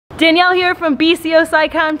Danielle here from BCO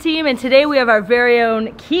Scicomm team, and today we have our very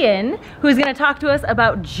own Cian, who's going to talk to us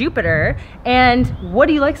about Jupiter. And what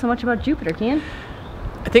do you like so much about Jupiter, Cian?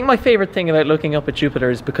 I think my favorite thing about looking up at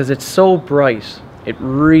Jupiter is because it's so bright. It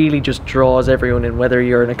really just draws everyone in, whether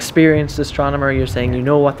you're an experienced astronomer, you're saying you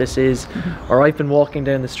know what this is, or I've been walking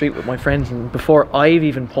down the street with my friends and before I've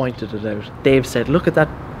even pointed it out, they've said, look at that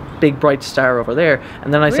big bright star over there.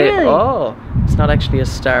 And then I say, oh, it's not actually a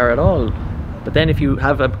star at all. But then if you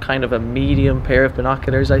have a kind of a medium pair of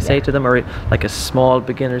binoculars, I say to them, or like a small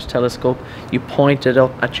beginner's telescope, you point it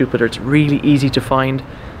up at Jupiter. It's really easy to find.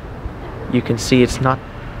 You can see it's not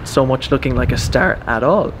so much looking like a star at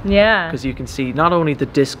all. Yeah. Because you can see not only the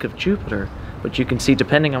disk of Jupiter, but you can see,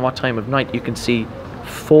 depending on what time of night, you can see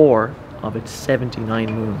 4 of its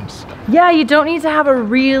 79 moons. Yeah, you don't need to have a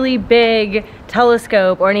really big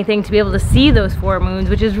telescope or anything to be able to see those 4 moons,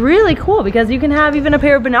 which is really cool because you can have even a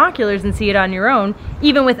pair of binoculars and see it on your own.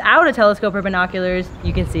 Even without a telescope or binoculars,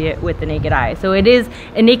 you can see it with the naked eye. So it is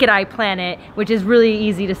a naked eye planet, which is really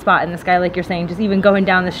easy to spot in the sky, like you're saying, just even going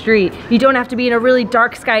down the street. You don't have to be in a really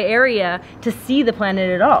dark sky area to see the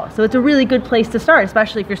planet at all. So it's a really good place to start,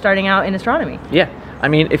 especially if you're starting out in astronomy. Yeah. I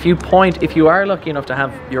mean, if you are lucky enough to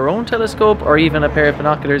have your own telescope or even a pair of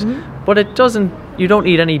binoculars, but you don't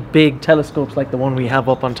need any big telescopes like the one we have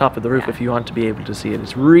up on top of the roof if you want to be able to see it.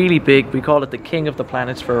 It's really big. We call it the king of the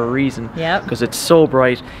planets for a reason, because it's so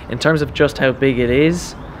bright. In terms of just how big it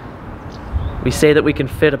is, we say that we can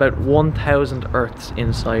fit about 1,000 Earths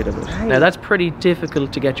inside of it. Now that's pretty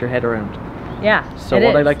difficult to get your head around. Yeah. So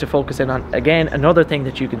what I like to focus in on, again, another thing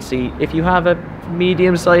that you can see, if you have a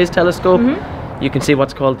medium-sized telescope, you can see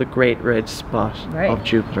what's called the Great Red Spot of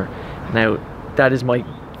Jupiter. Now, that is my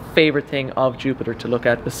favorite thing of Jupiter to look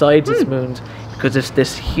at, besides its moons, because it's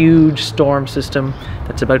this huge storm system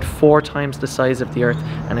that's about 4 times the size of the Earth,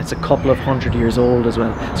 and it's a couple of 100 years old as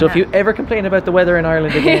well. So if you ever complain about the weather in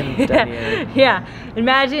Ireland again, Danielle,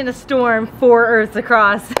 imagine a storm 4 Earths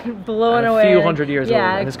across, blowing away. A few hundred years old,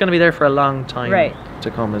 and it's going to be there for a long time to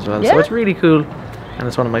come as well. So it's really cool. And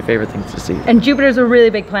it's one of my favorite things to see. And Jupiter's a really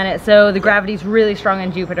big planet, so the gravity's really strong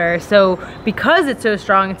on Jupiter. So because it's so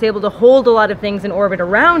strong, it's able to hold a lot of things in orbit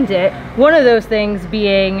around it. One of those things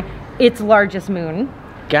being its largest moon,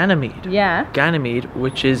 Ganymede. Yeah. Ganymede,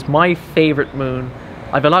 which is my favorite moon.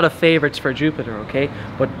 I have a lot of favorites for Jupiter, okay?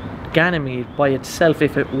 But Ganymede by itself,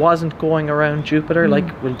 if it wasn't going around Jupiter,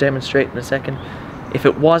 like we'll demonstrate in a second, if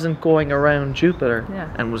it wasn't going around Jupiter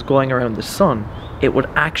and was going around the sun, it would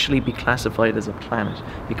actually be classified as a planet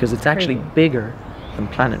because it's actually bigger than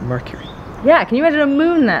planet Mercury. Yeah, can you imagine a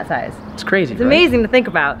moon that size? It's crazy, It's amazing to think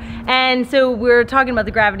about. And so we're talking about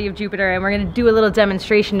the gravity of Jupiter, and we're going to do a little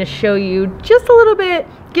demonstration to show you just a little bit,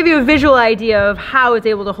 give you a visual idea of how it's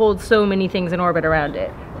able to hold so many things in orbit around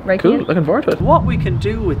it. Right, cool, Cian? Looking forward to it. What we can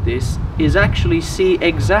do with this is actually see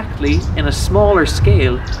exactly, in a smaller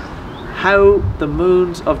scale, how the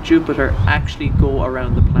moons of Jupiter actually go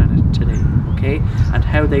around the planet today, okay? And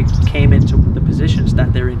how they came into the positions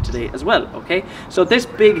that they're in today as well, okay? So this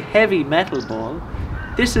big heavy metal ball,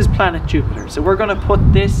 this is planet Jupiter. So we're going to put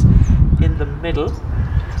this in the middle,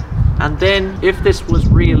 and then if this was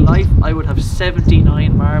real life, I would have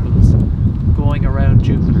 79 marbles going around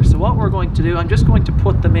Jupiter. So what we're going to do, I'm just going to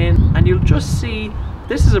put them in, and you'll just see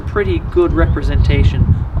this is a pretty good representation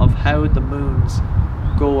of how the moons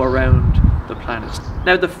go around the planets.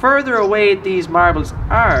 Now, the further away these marbles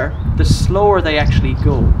are, the slower they actually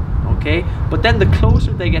go, okay? But then the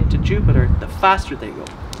closer they get to Jupiter, the faster they go,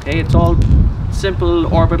 okay? It's all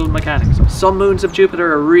simple orbital mechanics. Some moons of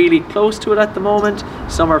Jupiter are really close to it at the moment,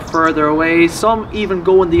 some are further away, some even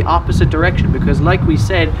go in the opposite direction because, like we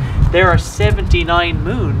said, there are 79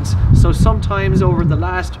 moons, so sometimes over the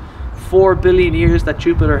last 4 billion years that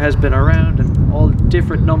Jupiter has been around and all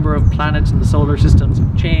different number of planets in the solar systems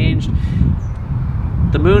have changed,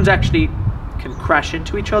 the moons actually can crash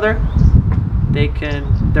into each other.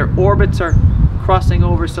 Their orbits are crossing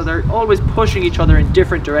over, so they're always pushing each other in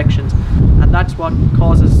different directions, and that's what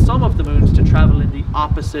causes some of the moons to travel in the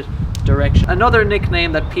opposite direction. Another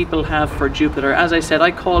nickname that people have for Jupiter, as I said,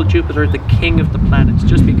 I call Jupiter the king of the planets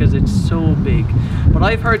just because it's so big, but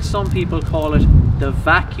I've heard some people call it the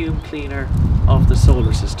vacuum cleaner of the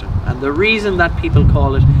solar system. And the reason that people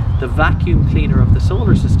call it the vacuum cleaner of the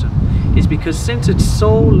solar system is because since it's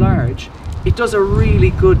so large, it does a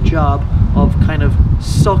really good job of kind of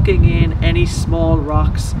sucking in any small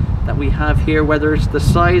rocks that we have here, whether it's the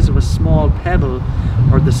size of a small pebble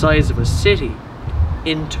or the size of a city,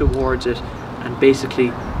 in towards it and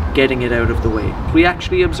basically getting it out of the way. We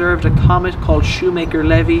actually observed a comet called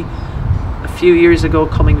Shoemaker-Levy a few years ago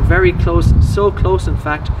coming very close, so close in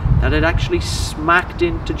fact that it actually smacked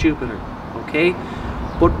into Jupiter, okay?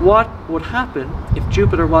 But what would happen if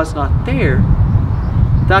Jupiter was not there?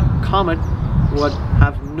 That comet would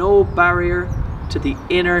have no barrier to the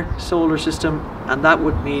inner solar system, and that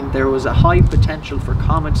would mean there was a high potential for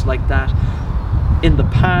comets like that in the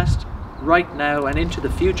past, right now, and into the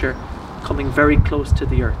future, coming very close to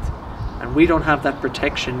the Earth. And we don't have that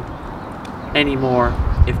protection anymore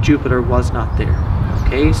if Jupiter was not there.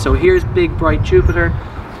 Okay, so here's big bright Jupiter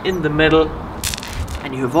in the middle,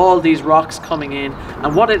 and you have all these rocks coming in,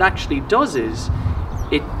 and what it actually does is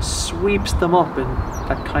it sweeps them up, and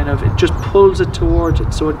that kind of, it just pulls it towards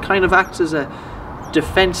it, so it kind of acts as a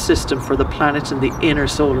defense system for the planets in the inner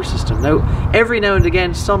solar system. Now, every now and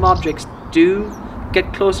again, some objects do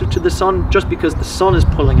get closer to the sun just because the sun is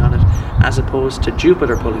pulling on it as opposed to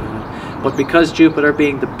Jupiter pulling on it. But because Jupiter,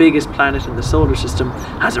 being the biggest planet in the solar system,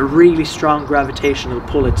 has a really strong gravitational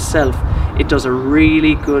pull itself, it does a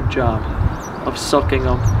really good job of sucking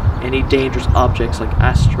up any dangerous objects like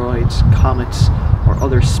asteroids, comets, or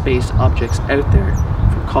other space objects out there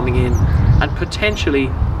from coming in and potentially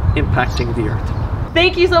impacting the Earth.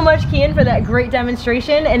 Thank you so much, Cian, for that great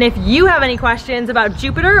demonstration. And if you have any questions about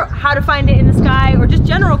Jupiter, how to find it in the sky, or just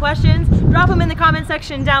general questions, drop them in the comment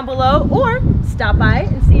section down below, or stop by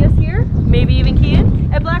and see us here, maybe even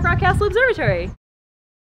Cian, at Blackrock Observatory.